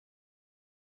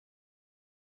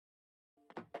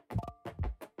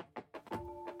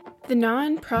The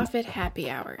Nonprofit Happy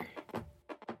Hour.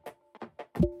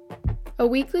 A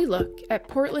weekly look at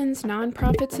Portland's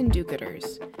nonprofits and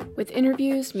do-gooders, with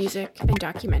interviews, music, and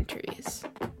documentaries.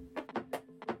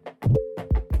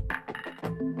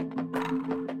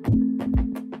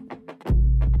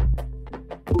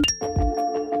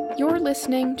 You're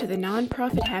listening to the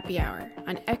Nonprofit Happy Hour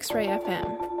on X-Ray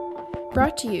FM,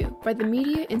 brought to you by the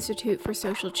Media Institute for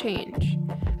Social Change,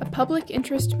 a public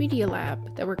interest media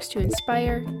lab that works to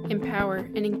inspire, empower,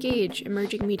 and engage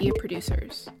emerging media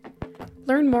producers.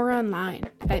 Learn more online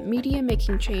at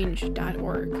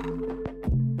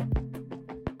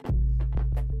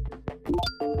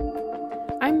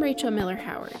MediaMakingChange.org. I'm Rachel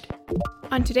Miller-Howard.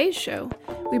 On today's show,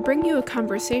 we bring you a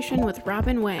conversation with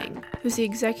Robin Wang, who's the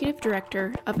Executive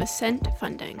Director of Ascent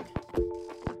Funding.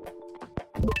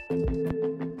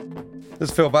 This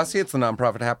is Phil Bussey. It's the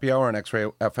Nonprofit Happy Hour on X-Ray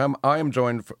FM. I am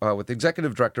joined with the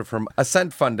Executive Director from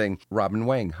Ascent Funding, Robin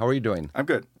Wang. How are you doing? I'm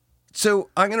good. So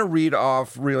I'm going to read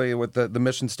off really what the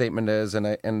mission statement is,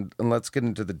 and let's get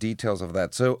into the details of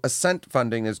that. So Ascent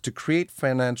Funding is to create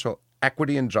financial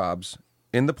equity and jobs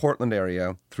in the Portland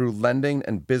area through lending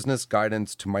and business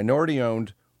guidance to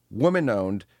minority-owned,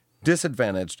 women-owned,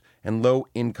 disadvantaged, and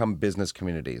low-income business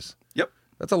communities. Yep.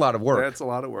 That's a lot of work. That's a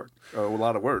lot of work. A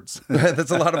lot of words.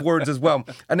 That's a lot of words as well.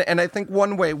 And I think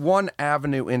one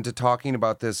avenue into talking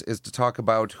about this is to talk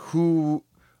about who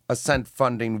Ascent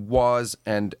Funding was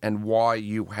and why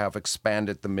you have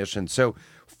expanded the mission. So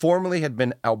formerly had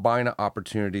been Albina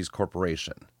Opportunities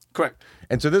Corporation. Correct.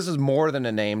 And so this is more than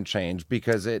a name change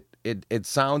because it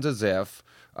sounds as if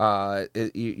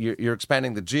you're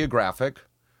expanding the geographic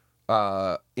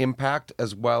impact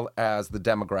as well as the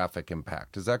demographic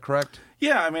impact. Is that correct?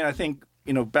 Yeah, I mean, I think,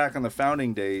 back on the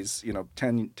founding days,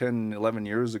 10, 11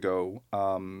 years ago,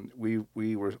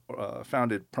 we were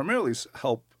founded primarily to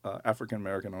help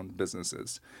African-American owned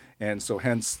businesses. And so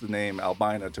hence the name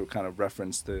Albina to kind of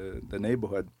reference the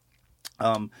neighborhood.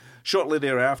 Shortly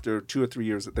thereafter, 2 or 3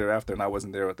 years thereafter, and I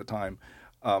wasn't there at the time,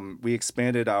 we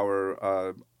expanded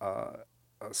our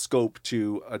scope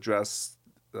to address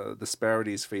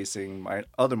disparities facing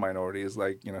other minorities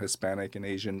like Hispanic and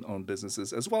Asian-owned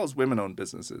businesses, as well as women-owned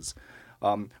businesses.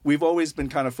 We've always been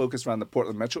kind of focused around the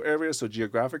Portland metro area, so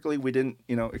geographically we didn't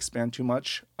expand too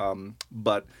much.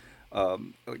 But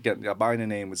again, the Albina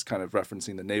name was kind of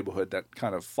referencing the neighborhood that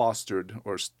kind of fostered,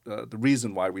 or the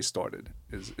reason why we started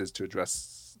is to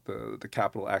address the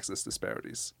capital access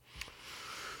disparities.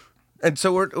 And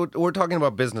so we're talking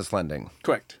about business lending.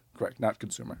 Correct, not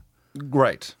consumer.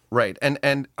 Right.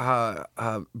 And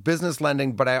business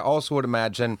lending, but I also would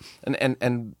imagine,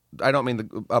 and I don't mean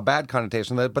a bad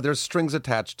connotation, but there's strings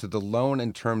attached to the loan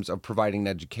in terms of providing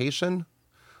education.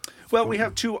 Well, we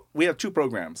have two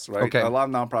programs, right? Okay. A lot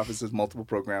of nonprofits have multiple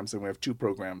programs, and we have two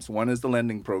programs. One is the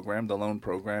lending program, the loan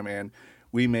program, and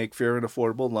we make fair and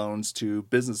affordable loans to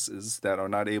businesses that are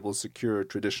not able to secure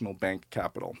traditional bank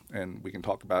capital. And we can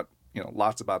talk about,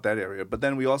 lots about that area. But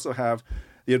then we also have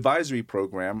the advisory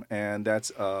program, and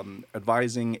that's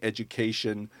advising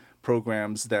education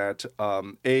programs that,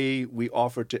 we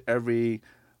offer to every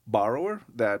borrower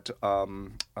that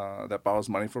borrows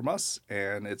money from us,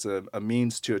 and it's a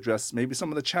means to address maybe some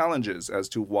of the challenges as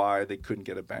to why they couldn't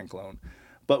get a bank loan.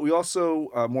 But we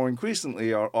also, more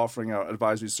increasingly, are offering our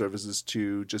advisory services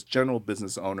to just general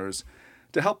business owners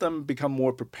to help them become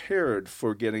more prepared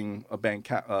for getting a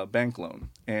bank loan.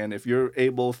 And if you're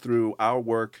able, through our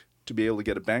work, to be able to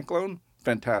get a bank loan,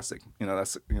 fantastic.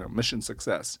 That's mission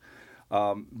success.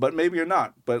 But maybe you're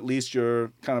not, but at least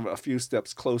you're kind of a few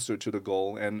steps closer to the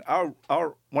goal. And our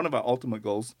one of our ultimate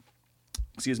goals,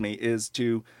 is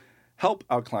to help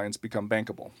our clients become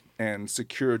bankable and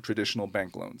secure traditional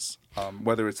bank loans,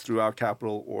 whether it's through our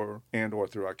capital or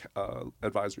through our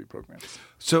advisory programs.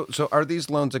 So are these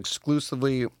loans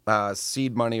exclusively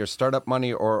seed money or startup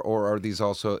money, or is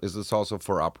this also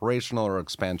for operational or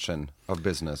expansion of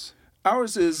business?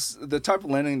 Ours is the type of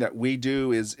lending that we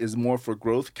do is more for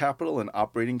growth capital and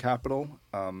operating capital.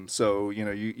 So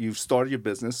you've started your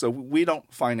business. So we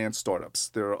don't finance startups.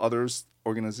 There are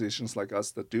organizations like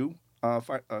us that do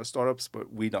startups,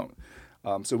 but we don't.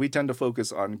 So we tend to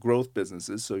focus on growth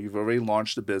businesses. So you've already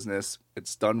launched a business,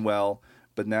 it's done well,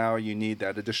 but now you need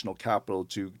that additional capital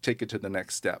to take it to the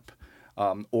next step.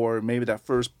 Or maybe that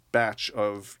first batch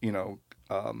of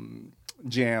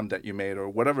jam that you made or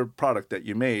whatever product that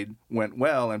you made went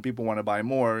well and people want to buy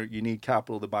more. You need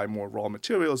capital to buy more raw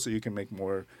materials so you can make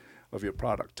more of your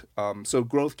product. So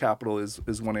growth capital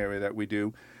is one area that we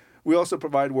do. We also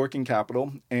provide working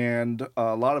capital, and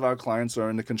a lot of our clients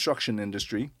are in the construction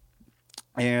industry.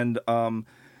 And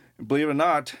believe it or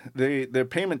not, their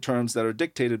payment terms that are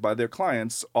dictated by their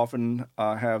clients often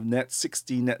have net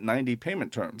 60, net 90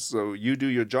 payment terms. So you do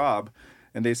your job,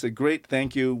 and they say, great,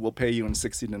 thank you, we'll pay you in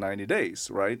 60 to 90 days,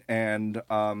 right? And,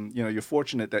 you're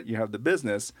fortunate that you have the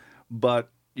business,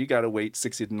 but you got to wait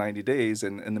 60 to 90 days.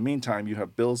 And in the meantime, you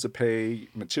have bills to pay,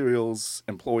 materials,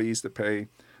 employees to pay.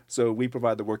 So we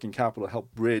provide the working capital to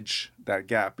help bridge that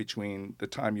gap between the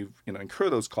time you incur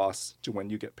those costs to when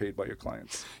you get paid by your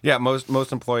clients. Yeah,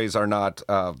 most employees are not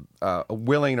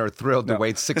willing or thrilled to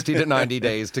wait 60 to 90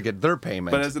 days to get their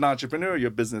payment. But as an entrepreneur,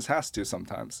 your business has to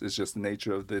sometimes. It's just the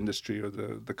nature of the industry or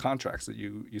the contracts that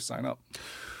you sign up.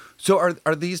 So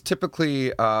are these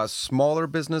typically smaller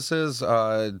businesses,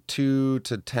 2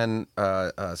 to 10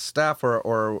 staff,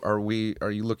 or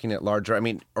are you looking at larger? I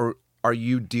mean, or are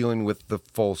you dealing with the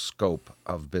full scope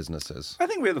of businesses? I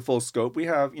think we have the full scope. We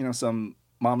have, some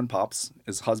mom and pops,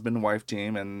 is husband and wife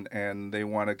team, and they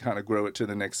want to kind of grow it to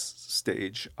the next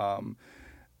stage.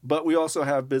 But we also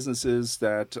have businesses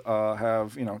that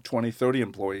have, 20, 30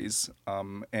 employees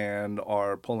and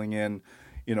are pulling in,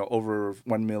 over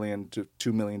 $1 million to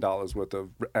 $2 million worth of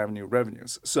annual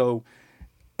revenues. So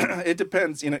it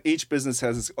depends. Each business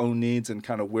has its own needs and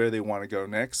kind of where they want to go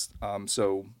next. From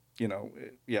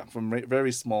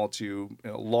very small to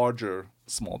larger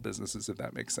small businesses, if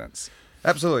that makes sense.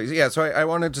 Absolutely, yeah. So I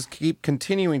want to just keep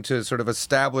continuing to sort of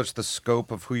establish the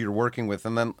scope of who you're working with,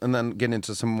 and then get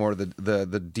into some more of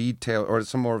the detail, or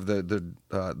some more of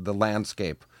the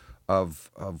landscape of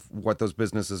what those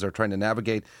businesses are trying to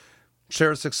navigate.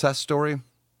 Share a success story.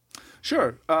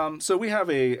 Sure. So we have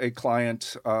a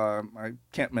client. I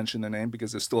can't mention their name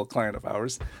because they're still a client of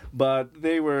ours, but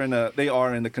they are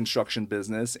in the construction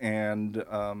business, and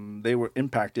they were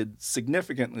impacted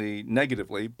significantly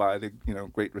negatively by the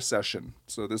Great Recession.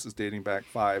 So this is dating back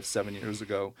 5-7 years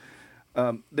ago.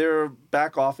 Their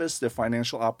back office, their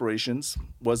financial operations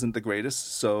wasn't the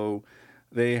greatest, so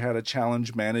they had a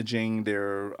challenge managing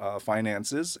their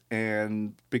finances,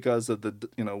 and because of the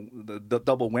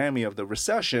double whammy of the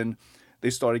recession, they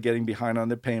started getting behind on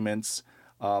their payments.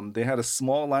 They had a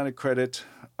small line of credit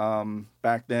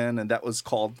back then, and that was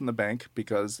called from the bank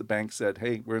because the bank said,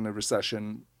 "Hey, we're in a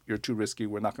recession. You're too risky.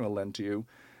 We're not going to lend to you."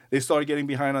 They started getting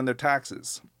behind on their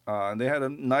taxes, and they had a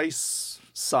nice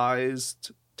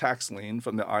sized tax lien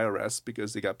from the IRS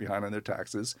because they got behind on their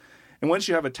taxes. And once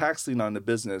you have a tax lien on the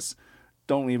business,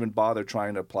 don't even bother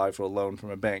trying to apply for a loan from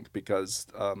a bank because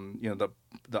the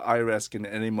IRS can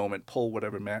at any moment pull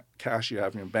whatever cash you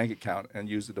have in your bank account and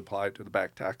use it to apply to the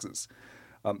back taxes.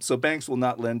 So banks will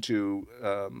not lend to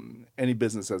any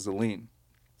business as a lien.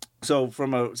 So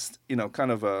from a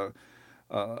kind of a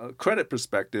credit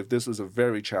perspective, this was a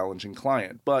very challenging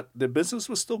client, but their business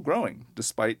was still growing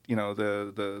despite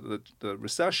the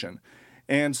recession,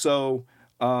 and so.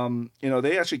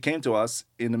 They actually came to us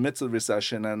in the midst of the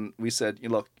recession, and we said,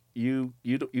 "Look, you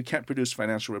can't produce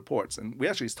financial reports," and we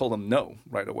actually told them no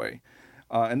right away.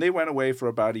 And they went away for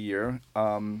about a year,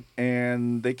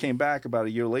 and they came back about a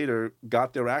year later,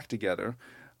 got their act together.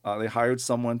 They hired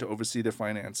someone to oversee their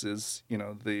finances.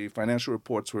 The financial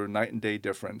reports were night and day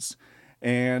difference.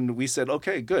 And we said,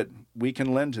 okay, good, we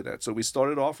can lend to that. So we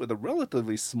started off with a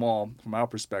relatively small, from our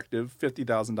perspective,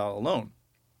 $50,000 loan.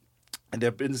 And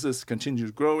their business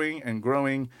continues growing and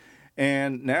growing.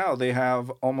 And now they have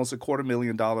almost a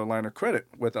 $250,000 line of credit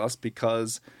with us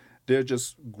because they're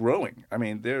just growing. I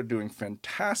mean, they're doing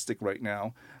fantastic right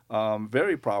now,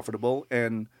 very profitable,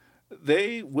 and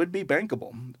they would be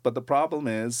bankable. But the problem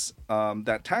is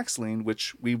that tax lien,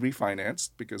 which we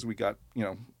refinanced because we got,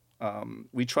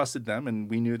 we trusted them and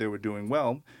we knew they were doing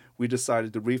well. We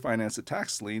decided to refinance the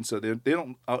tax lien so they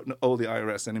don't owe the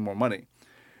IRS any more money.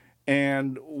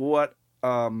 And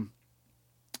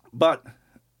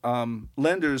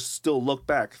lenders still look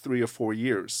back 3 or 4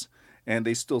 years, and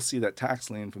they still see that tax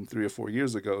lien from 3 or 4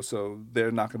 years ago, so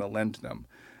they're not going to lend to them.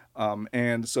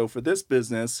 And so for this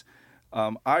business,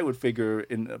 I would figure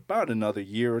in about another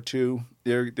year or two,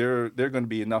 they're going to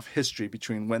be enough history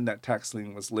between when that tax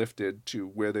lien was lifted to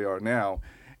where they are now,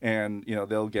 and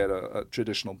they'll get a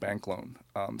traditional bank loan.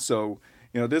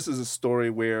 This is a story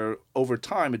where over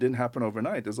time, it didn't happen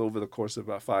overnight. It was over the course of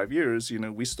about 5 years.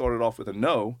 We started off with a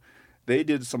no. They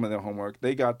did some of their homework.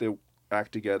 They got their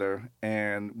act together,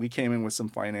 and we came in with some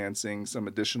financing, some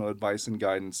additional advice and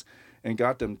guidance, and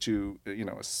got them to a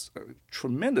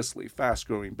tremendously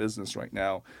fast-growing business right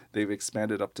now. They've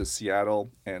expanded up to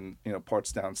Seattle and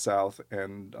parts down south,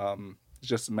 and it's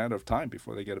just a matter of time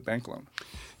before they get a bank loan.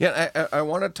 Yeah, I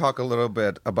want to talk a little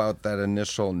bit about that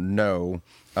initial no,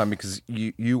 because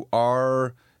you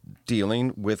are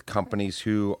dealing with companies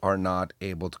who are not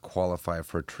able to qualify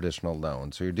for a traditional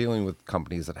loan. So you're dealing with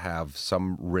companies that have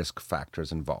some risk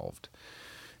factors involved.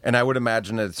 And I would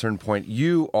imagine at a certain point,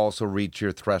 you also reach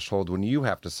your threshold when you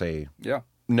have to say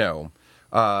no.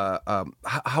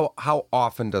 How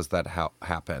often does that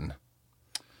happen?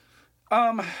 We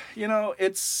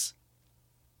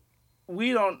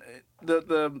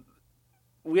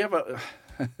have a,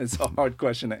 it's a hard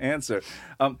question to answer.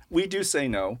 We do say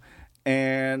no,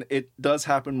 and it does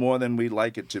happen more than we'd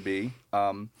like it to be.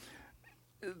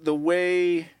 The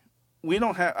way we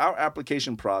don't have, our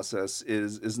application process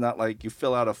is not like you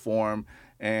fill out a form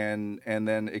and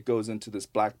then it goes into this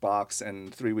black box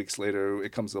and 3 weeks later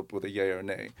it comes up with a yay or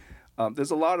nay.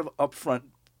 There's a lot of upfront,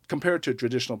 compared to a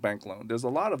traditional bank loan, there's a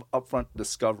lot of upfront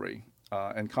discovery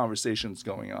and conversations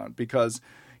going on because,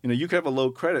 you could have a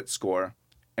low credit score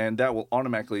and that will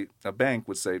automatically, a bank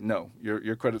would say, no,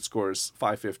 your credit score is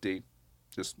 550,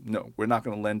 just no, we're not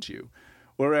going to lend to you.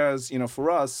 Whereas, for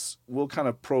us, we'll kind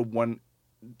of probe one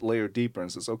layer deeper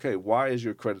and says, okay, why is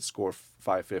your credit score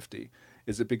 550?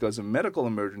 Is it because of medical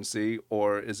emergency,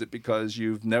 or is it because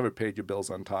you've never paid your bills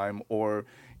on time, or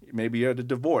maybe you had a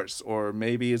divorce, or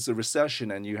maybe it's a recession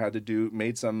and you had to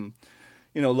made some,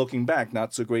 looking back,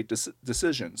 not so great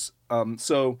decisions.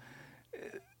 So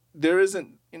there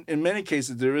isn't, in many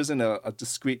cases, there isn't a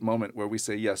discrete moment where we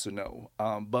say yes or no,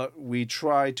 but we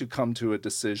try to come to a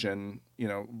decision,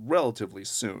 relatively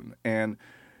soon. And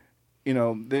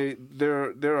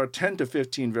there are 10 to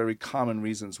 15 very common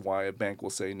reasons why a bank will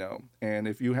say no. And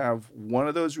if you have one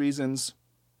of those reasons,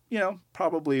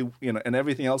 probably, and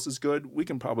everything else is good, we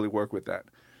can probably work with that.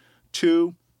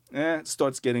 2, it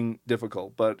starts getting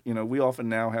difficult. But, we often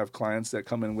now have clients that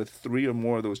come in with 3 or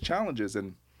more of those challenges.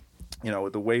 And,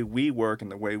 the way we work and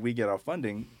the way we get our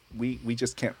funding, we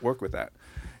just can't work with that.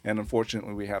 And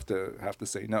unfortunately, we have to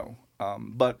say no.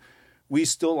 But we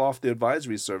still offer the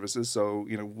advisory services. So,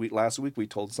 last week we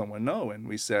told someone no, and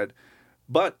we said,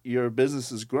 but your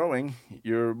business is growing.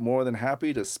 You're more than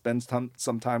happy to spend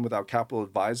some time with our capital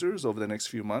advisors over the next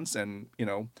few months. And,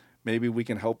 maybe we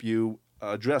can help you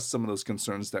address some of those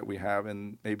concerns that we have.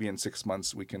 And maybe in 6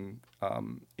 months we can,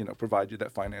 provide you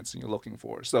that financing you're looking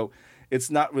for. So it's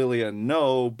not really a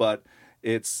no, but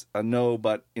it's a no,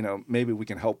 but, maybe we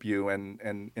can help you. And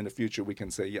in the future we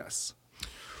can say yes.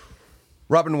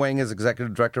 Robin Wang is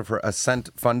Executive Director for Ascent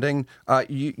Funding.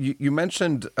 You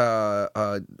mentioned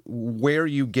where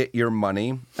you get your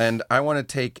money, and I want to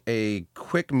take a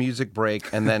quick music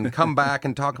break and then come back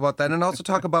and talk about that, and also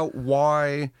talk about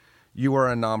why you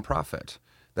are a nonprofit.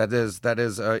 That is,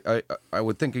 I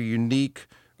would think, a unique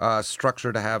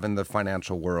structure to have in the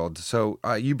financial world. So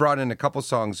you brought in a couple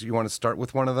songs. You want to start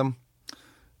with one of them?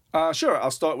 Sure.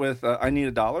 I'll start with "I Need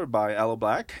a Dollar" by Aloe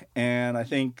Blacc, and I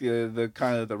think the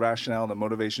kind of the rationale, the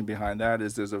motivation behind that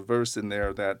is there's a verse in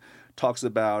there that talks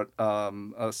about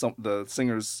the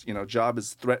singer's job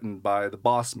is threatened by the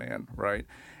boss man, right?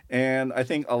 And I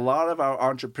think a lot of our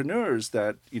entrepreneurs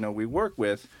that we work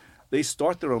with, they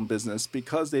start their own business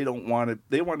because they want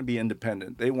to be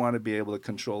independent. They want to be able to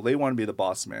control. They want to be the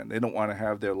boss man. They don't want to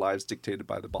have their lives dictated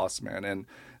by the boss man, and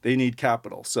they need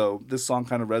capital. So this song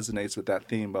kind of resonates with that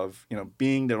theme of,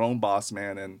 being their own boss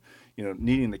man and,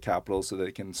 needing the capital so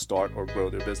they can start or grow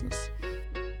their business.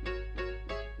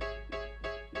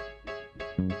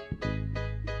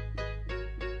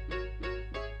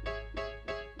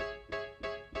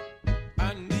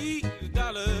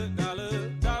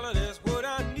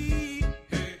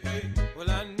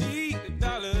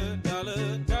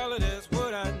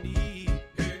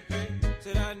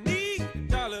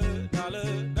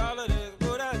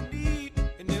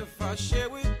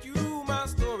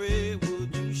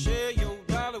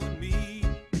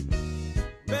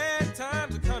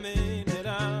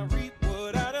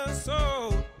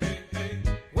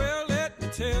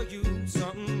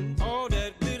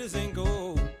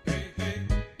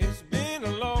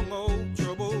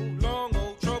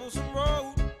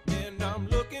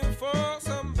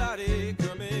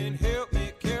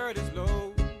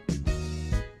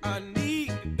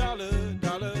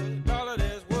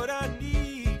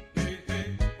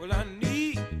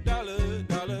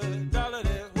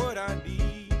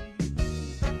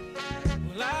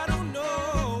 Well, I don't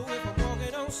know if I'm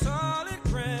walking on solid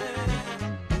ground,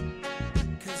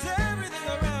 'cause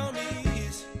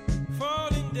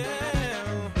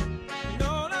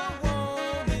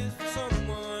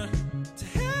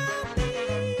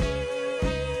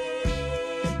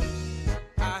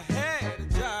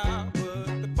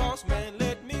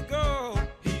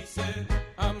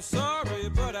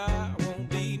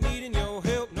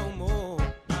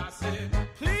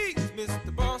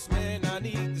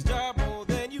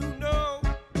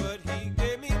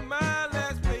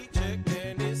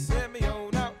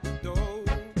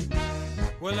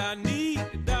Well, I need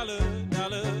a dollar,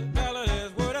 dollar, dollar,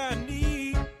 that's what I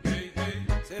need. Hey, hey.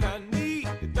 Said I need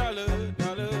a dollar,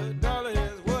 dollar, dollar,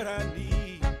 that's what I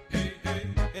need. Hey, hey.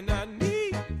 And I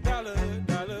need a dollar,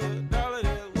 dollar, dollar,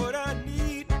 that's what I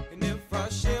need. And if I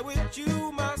share with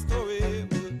you my story,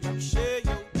 would you share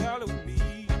your dollar with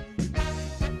me?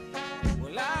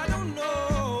 Well, I don't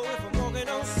know if I'm walking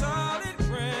on solid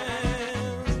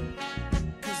ground,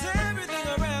 'cause everything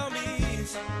around me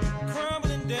is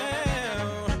crumbling down.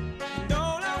 And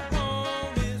all I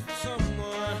want is for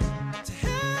someone to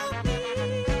help me.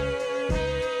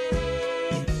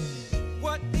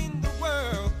 What in the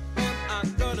world am I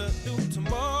gonna do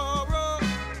tomorrow?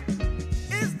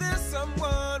 Is there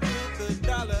someone with a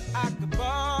dollar I could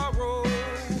borrow?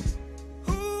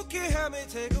 Who can help me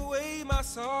take away my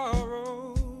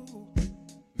sorrow?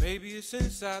 Maybe it's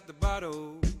inside the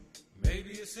bottle.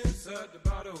 Maybe it's inside the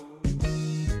bottle.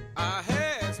 I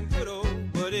had some good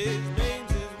old buddies,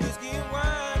 names is whiskey and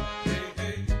wine. Hey,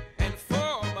 hey. And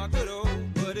for my good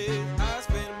old buddies, I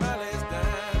spend my last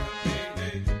dime. Hey,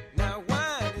 hey. Now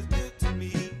wine is good to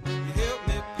me. You help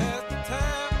me pass the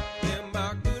time. And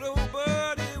my good old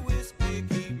buddy whiskey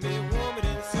keep me warm in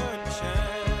the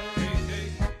sunshine. Hey, hey.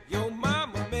 Your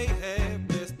mama may have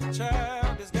blessed the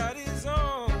child that's got his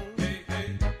own. Hey,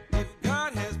 hey. If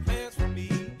God has plans for me,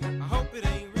 I hope it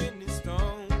ain't written in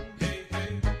stone. Hey,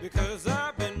 hey. Because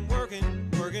I've been working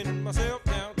myself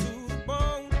down to the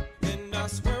bone. And I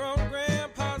swear on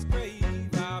Grandpa's grave,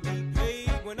 I'll be paid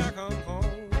when I come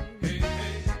home. Hey,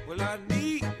 hey. Well, I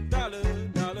need a dollar,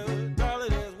 dollar, dollar,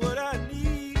 that's what I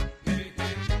need. Hey,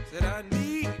 hey. Said I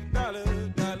need a dollar,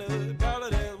 dollar, dollar,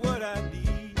 that's what I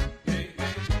need. Hey,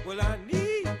 hey. Well, I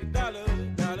need a dollar,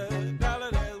 dollar,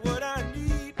 dollar, that's what I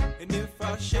need. And if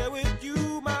I share with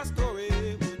you my story,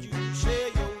 would you share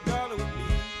your dollar with me?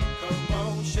 Come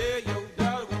on, share your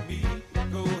dollar with me.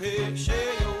 Go ahead,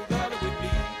 share your dollar with me.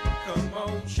 Come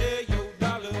on, share your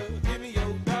dollar. Give me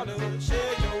your dollar.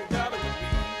 Share your dollar with me.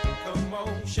 Come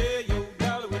on, share your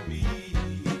dollar with me.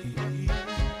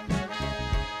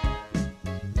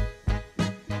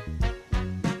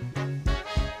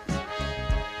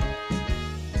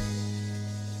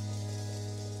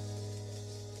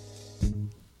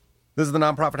 This is the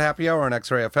Nonprofit Happy Hour on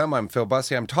X-Ray FM. I'm Phil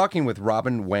Bussey. I'm talking with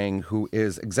Robin Wang, who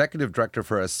is Executive Director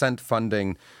for Ascent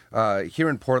Funding here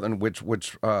in Portland,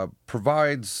 which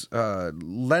provides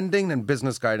lending and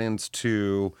business guidance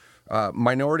to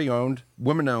minority-owned,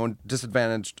 women-owned,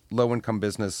 disadvantaged, low-income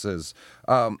businesses.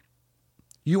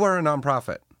 You are a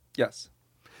nonprofit. Yes.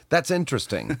 That's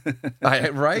interesting,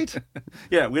 right?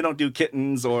 Yeah, we don't do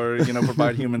kittens or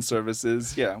provide human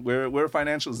services. Yeah, we're a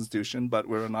financial institution, but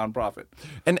we're a nonprofit.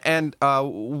 And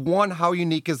one, how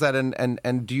unique is that?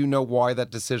 And do you know why that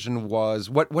decision was?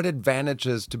 What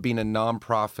advantages to being a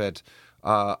nonprofit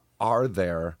are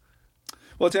there?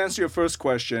 Well, to answer your first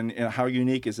question, how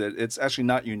unique is it? It's actually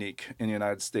not unique in the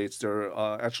United States. There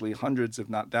are actually hundreds, if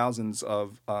not thousands,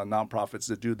 of nonprofits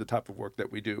that do the type of work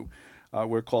that we do.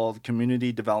 We're called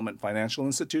Community Development Financial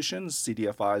Institutions,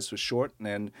 CDFIs for short,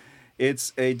 and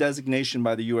it's a designation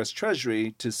by the U.S.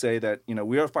 Treasury to say that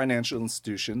we are financial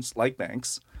institutions like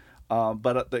banks,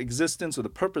 but the existence or the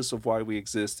purpose of why we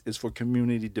exist is for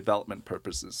community development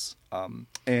purposes.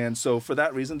 And so for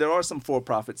that reason, there are some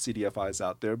for-profit CDFIs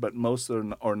out there, but most are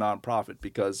nonprofit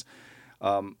because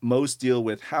most deal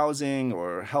with housing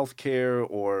or healthcare,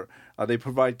 or they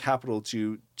provide capital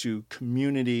to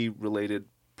community-related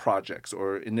projects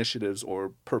or initiatives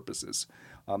or purposes.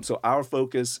 So our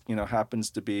focus,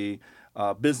 happens to be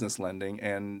business lending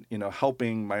and,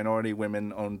 helping minority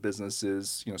women-owned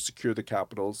businesses, secure the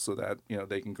capital so that,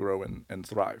 they can grow and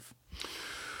thrive.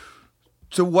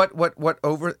 So what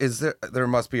over is there? There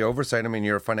must be oversight. I mean,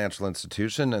 you're a financial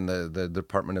institution, and the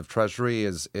Department of Treasury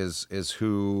is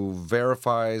who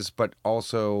verifies, but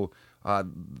also I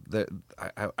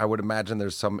would imagine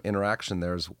there's some interaction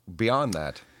there beyond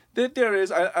that. There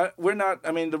is. We're not.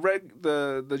 I mean,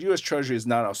 the U.S. Treasury is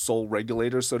not our sole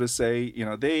regulator, so to say.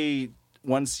 They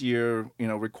once a year,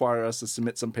 require us to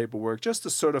submit some paperwork just to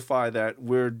certify that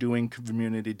we're doing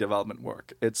community development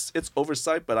work. It's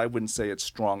oversight, but I wouldn't say it's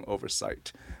strong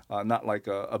oversight. Not like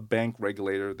a bank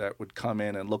regulator that would come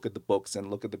in and look at the books and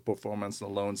look at the performance of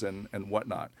the loans and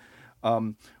whatnot.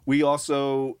 We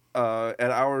also, at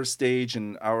our stage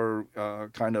and our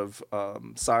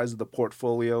size of the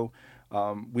portfolio,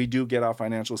 we do get our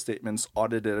financial statements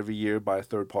audited every year by a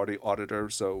third-party auditor.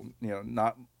 So,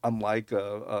 not unlike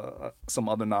some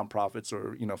other nonprofits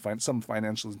or some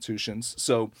financial institutions.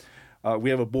 So, We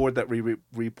have a board that we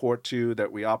report to,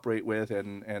 that we operate with,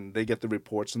 and they get the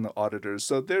reports from the auditors.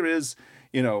 So there is,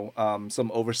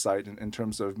 some oversight in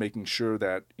terms of making sure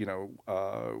that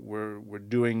we're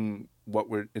doing what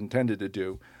we're intended to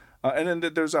do. And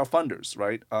then there's our funders,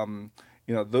 right?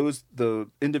 The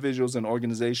individuals and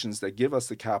organizations that give us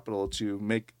the capital to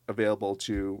make available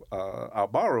to our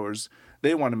borrowers,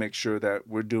 they want to make sure that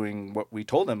we're doing what we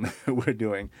told them we're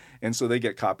doing, and so they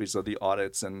get copies of the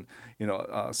audits, and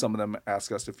some of them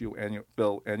ask us to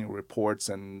fill annual reports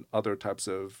and other types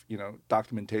of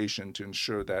documentation to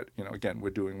ensure that again,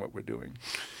 we're doing what we're doing.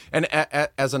 And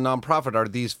as a nonprofit, are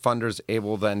these funders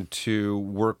able then to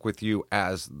work with you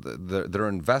as they're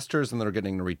investors and they're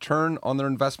getting a return on their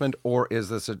investment, or is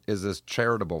this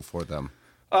charitable for them?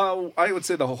 I would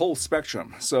say the whole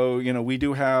spectrum. So, we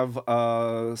do have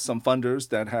some funders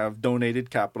that have donated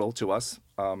capital to us,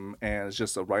 and it's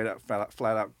just a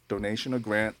flat out donation, a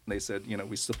grant. They said,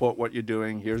 we support what you're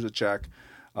doing. Here's a check.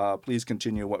 Please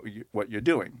continue what you're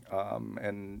doing,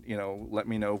 and let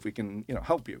me know if we can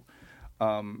help you.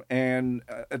 And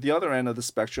at the other end of the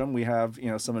spectrum, we have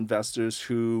some investors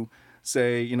who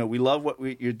say, we love what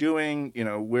you're doing.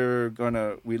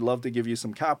 We'd love to give you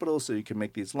some capital so you can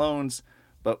make these loans,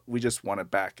 but we just want it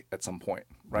back at some point,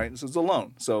 right? So it's a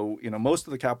loan. So, most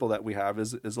of the capital that we have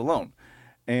is a loan.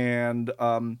 And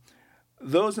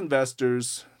those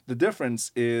investors, the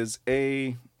difference is,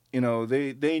 they know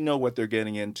what they're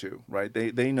getting into, right?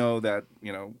 They know that,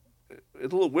 we're a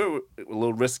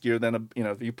little riskier than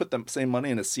if you put the same money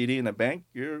in a CD in a bank,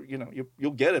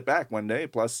 you'll get it back one day,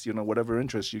 plus, whatever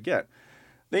interest you get.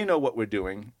 They know what we're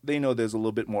doing. They know there's a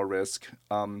little bit more risk.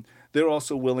 They're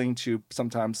also willing to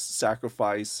sometimes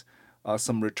sacrifice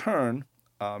some return.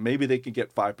 Maybe they could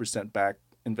get 5% back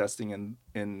investing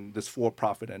in this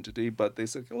for-profit entity, but they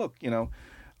said, look,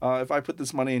 if I put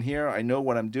this money in here, I know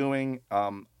what I'm doing,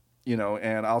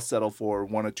 and I'll settle for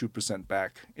 1 or 2%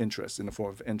 back interest in the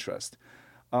form of interest.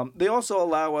 They also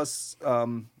allow us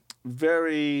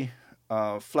very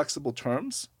flexible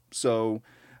terms. So,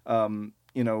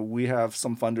 we have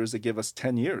some funders that give us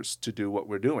 10 years to do what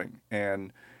we're doing.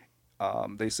 And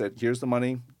they said, here's the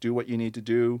money, do what you need to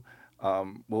do.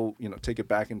 We'll, take it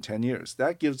back in 10 years.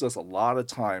 That gives us a lot of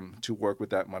time to work with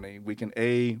that money. We can,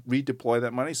 redeploy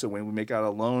that money. So when we make out a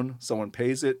loan, someone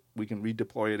pays it, we can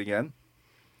redeploy it again.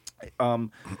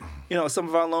 Some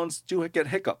of our loans do get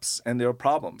hiccups and there are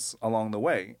problems along the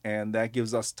way. And that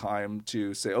gives us time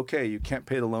to say, okay, you can't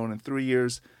pay the loan in 3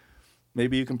 years.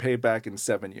 Maybe you can pay it back in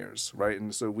 7 years, right?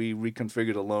 And so we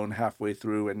reconfigure the loan halfway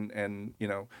through and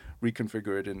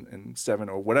reconfigure it in 7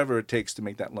 or whatever it takes to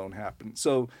make that loan happen.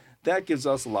 So that gives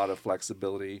us a lot of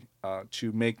flexibility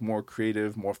to make more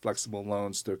creative, more flexible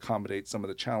loans to accommodate some of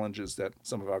the challenges that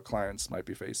some of our clients might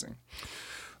be facing.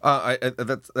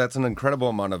 That's an incredible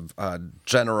amount of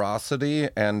generosity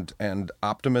and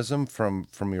optimism from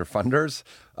your funders.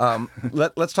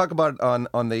 Let's talk about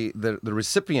on the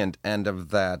recipient end of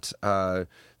that.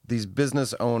 These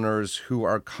business owners who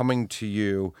are coming to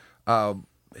you,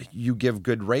 you give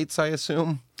good rates, I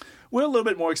assume? We're a little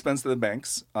bit more expensive than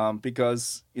banks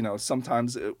because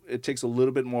sometimes it takes a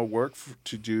little bit more work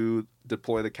to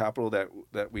deploy the capital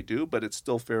that we do, but it's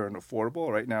still fair and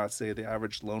affordable. Right now, I'd say the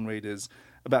average loan rate is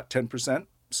about 10%.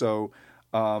 So,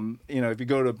 if you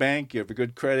go to a bank, you have a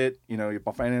good credit, your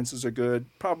finances are good,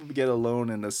 probably get a loan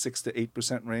in the 6 to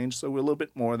 8% range. So we're a little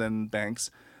bit more than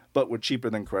banks, but we're cheaper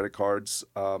than credit cards,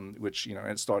 which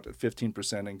start at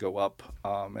 15% and go up.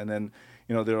 And then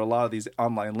there are a lot of these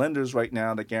online lenders right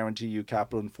now that guarantee you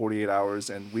capital in 48 hours,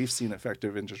 and we've seen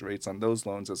effective interest rates on those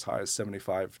loans as high as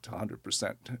 75 to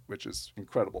 100%, which is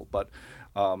incredible. But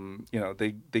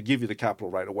they give you the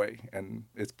capital right away, and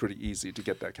it's pretty easy to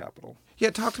get that capital.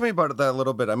 Yeah, talk to me about that a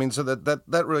little bit. I mean, so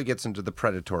that really gets into the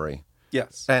predatory.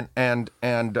 Yes,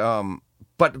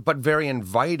 but very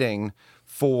inviting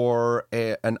for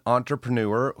an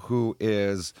entrepreneur who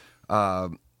is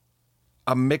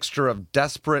a mixture of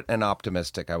desperate and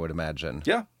optimistic, I would imagine.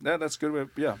 Yeah, that's a good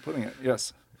way of putting it.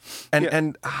 Yes.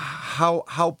 And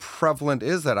how prevalent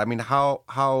is that? I mean, how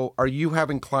are you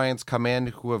having clients come in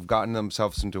who have gotten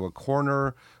themselves into a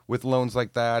corner with loans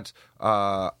like that?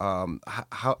 How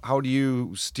do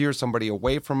you steer somebody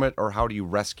away from it, or how do you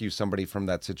rescue somebody from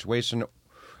that situation?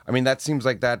 I mean, that seems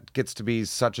like that gets to be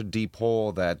such a deep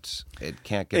hole that it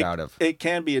can't get out of. It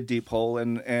can be a deep hole,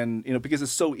 and because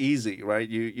it's so easy, right?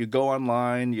 You go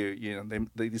online,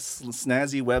 they these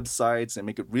snazzy websites, they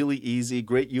make it really easy,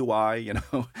 great UI,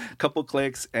 a couple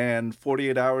clicks, and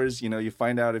 48 hours, you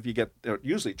find out if you get, or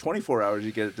usually 24 hours,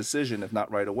 you get a decision, if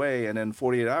not right away, and then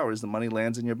 48 hours, the money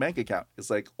lands in your bank account.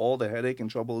 It's like all the headache and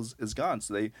trouble is gone.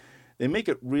 So they they make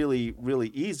it really, really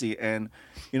easy. And,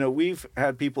 we've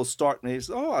had people start and they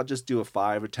say, I'll just do a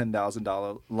 $5,000 or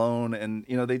 $10,000 loan. And,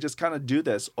 they just kind of do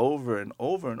this over and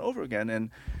over and over again.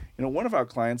 And, one of our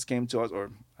clients came to us,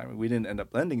 we didn't end up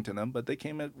lending to them, but they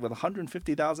came in with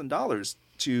 $150,000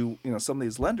 to, some of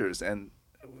these lenders. And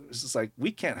it's just like,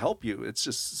 we can't help you. It's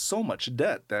just so much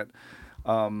debt that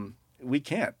we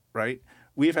can't, right?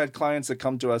 We've had clients that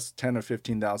come to us $10,000 or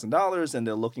 $15,000 and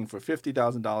they're looking for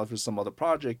 $50,000 for some other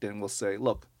project. And we'll say,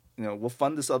 look, we'll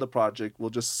fund this other project. We'll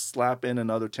just slap in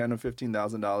another $10,000 or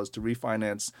 $15,000 to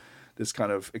refinance this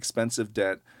kind of expensive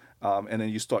debt. And then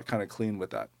you start kind of clean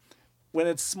with that. When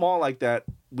it's small like that,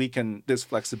 there's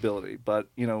flexibility. But,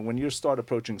 when you start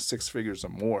approaching six figures or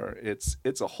more,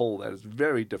 it's a hole that is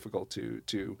very difficult to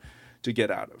get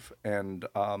out of. And,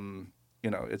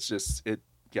 it's just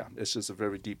a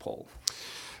very deep hole.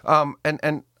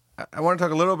 And I want to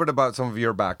talk a little bit about some of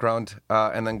your background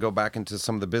and then go back into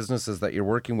some of the businesses that you're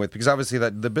working with, because obviously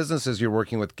the businesses you're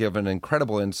working with give an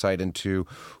incredible insight into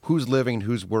who's living,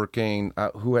 who's working,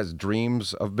 who has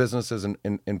dreams of businesses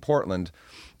in Portland.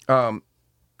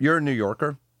 You're a New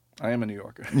Yorker. I am a New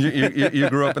Yorker. you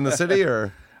grew up in the city,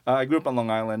 or? I grew up on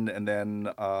Long Island, and then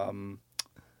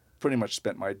pretty much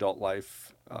spent my adult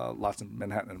life lots in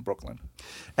Manhattan and Brooklyn.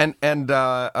 And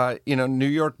New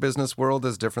York business world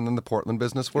is different than the Portland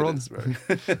business world. It is,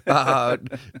 right.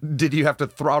 Did you have to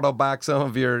throttle back some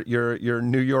of your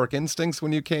New York instincts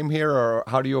when you came here, or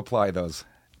how do you apply those?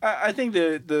 I think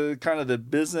the kind of the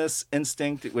business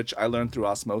instinct, which I learned through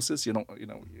osmosis,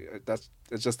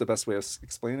 it's just the best way of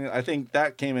explaining it. I think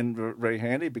that came in very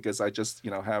handy because I just,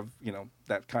 have,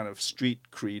 that kind of street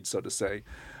creed, so to say.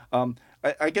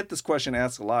 I get this question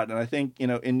asked a lot, and I think,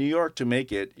 in New York to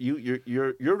make it,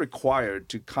 you're required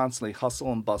to constantly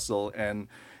hustle and bustle and,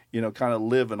 kind of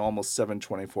live an almost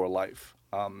 7/24 life.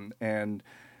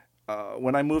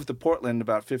 When I moved to Portland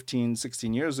about 15,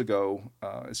 16 years ago,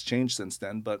 it's changed since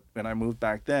then, but when I moved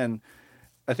back then,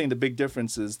 I think the big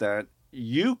difference is that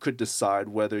you could decide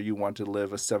whether you want to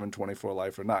live a 7/24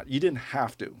 life or not. You didn't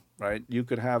have to, right? You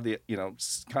could have the,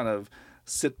 kind of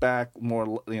sit back,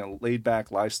 more, laid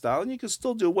back lifestyle, and you could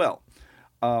still do well.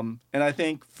 And I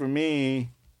think for me,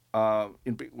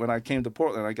 when I came to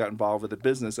Portland, I got involved with the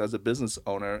business as a business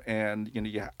owner, and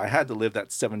I had to live that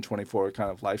 7/24 kind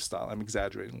of lifestyle. I'm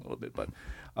exaggerating a little bit, but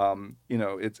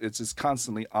it's just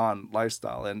constantly on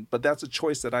lifestyle, but that's a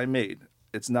choice that I made.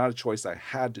 It's not a choice I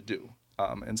had to do,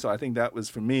 and so I think that was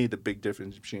for me the big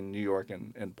difference between New York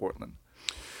and Portland.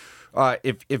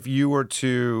 If you were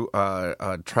to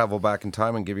travel back in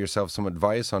time and give yourself some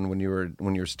advice on when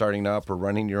you're starting up or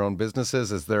running your own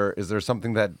businesses, is there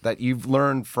something that you've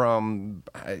learned from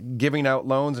giving out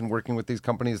loans and working with these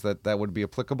companies that would be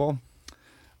applicable?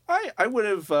 I would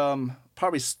have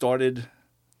probably started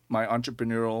my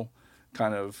entrepreneurial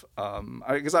kind of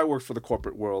because I worked for the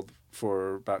corporate world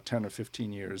for about 10 or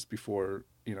 15 years before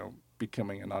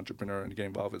becoming an entrepreneur and getting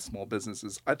involved with small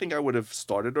businesses. I think I would have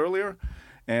started earlier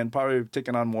and probably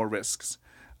taken on more risks.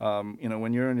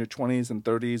 When you're in your 20s and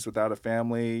 30s without a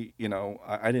family,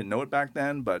 I didn't know it back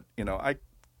then, but, I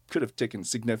could have taken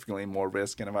significantly more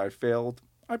risk. And if I failed,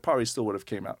 I probably still would have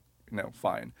came out,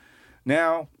 fine.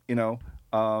 Now,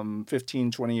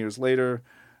 15, 20 years later,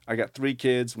 I got 3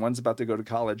 kids. One's about to go to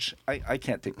college. I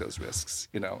can't take those risks.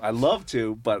 I love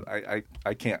to, but I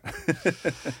can't.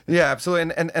 Yeah,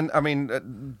 absolutely. And I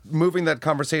mean, moving that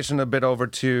conversation a bit over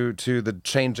to the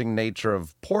changing nature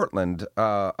of Portland,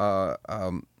 more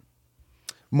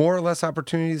or less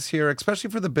opportunities here, especially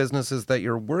for the businesses that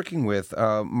you're working with,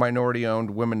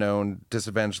 minority-owned, women-owned,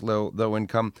 disadvantaged, low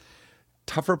income.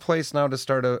 Tougher place now to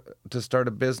start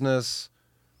a business.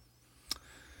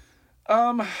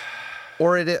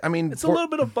 Or it's a little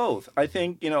bit of both. I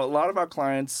think, a lot of our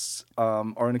clients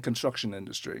are in the construction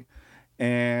industry.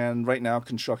 And right now,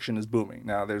 construction is booming.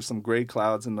 Now, there's some gray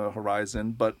clouds in the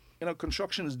horizon, but,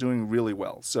 construction is doing really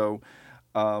well. So,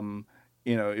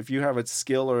 if you have a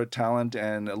skill or a talent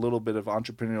and a little bit of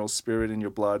entrepreneurial spirit in your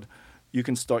blood, you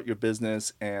can start your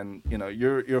business, and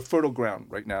you're fertile ground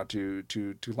right now to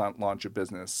launch your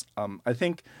business. I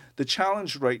think the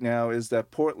challenge right now is that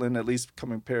Portland, at least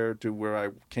compared to where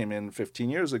I came in 15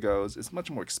 years ago, is much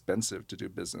more expensive to do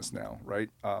business now. Right,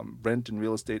 rent and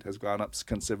real estate has gone up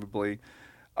considerably.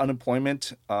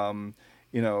 Unemployment,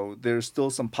 there's still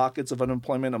some pockets of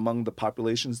unemployment among the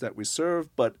populations that we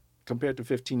serve, but compared to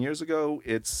 15 years ago,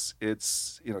 it's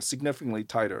significantly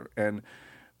tighter. And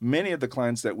many of the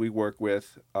clients that we work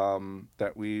with,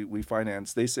 that we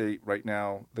finance, they say right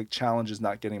now the challenge is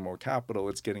not getting more capital,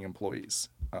 it's getting employees.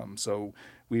 So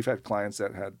we've had clients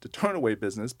that had to turn away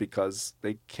business because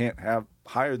they can't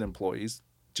hire the employees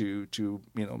to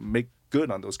make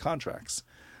good on those contracts.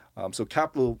 So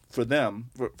capital for them,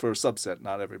 for a subset,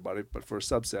 not everybody, but for a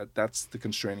subset, that's the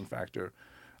constraining factor.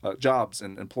 Jobs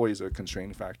and employees are a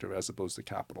constraining factor as opposed to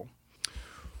capital.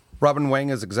 Robin Wang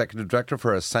is Executive Director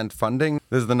for Ascent Funding.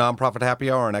 This is the Nonprofit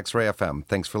Happy Hour on X-Ray FM.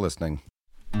 Thanks for listening.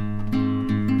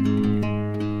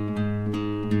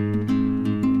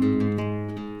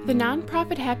 The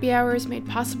Nonprofit Happy Hour is made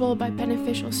possible by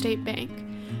Beneficial State Bank,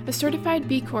 a certified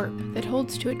B Corp that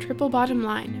holds to a triple bottom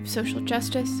line of social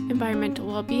justice, environmental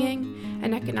well-being,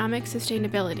 and economic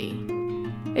sustainability.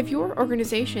 If your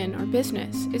organization or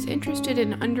business is interested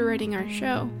in underwriting our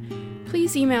show,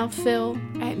 please email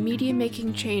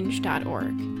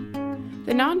phil@mediamakingchange.org.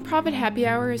 The Nonprofit Happy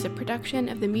Hour is a production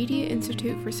of the Media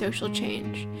Institute for Social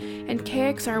Change and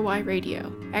KXRY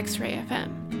Radio, X-Ray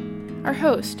FM. Our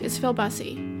host is Phil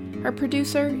Bussey. Our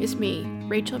producer is me,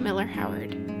 Rachel Miller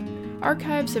Howard.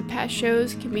 Archives of past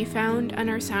shows can be found on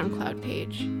our SoundCloud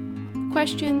page.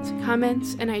 Questions,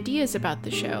 comments, and ideas about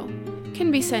the show can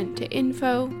be sent to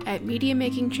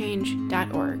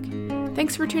info@mediamakingchange.org.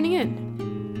 Thanks for tuning in.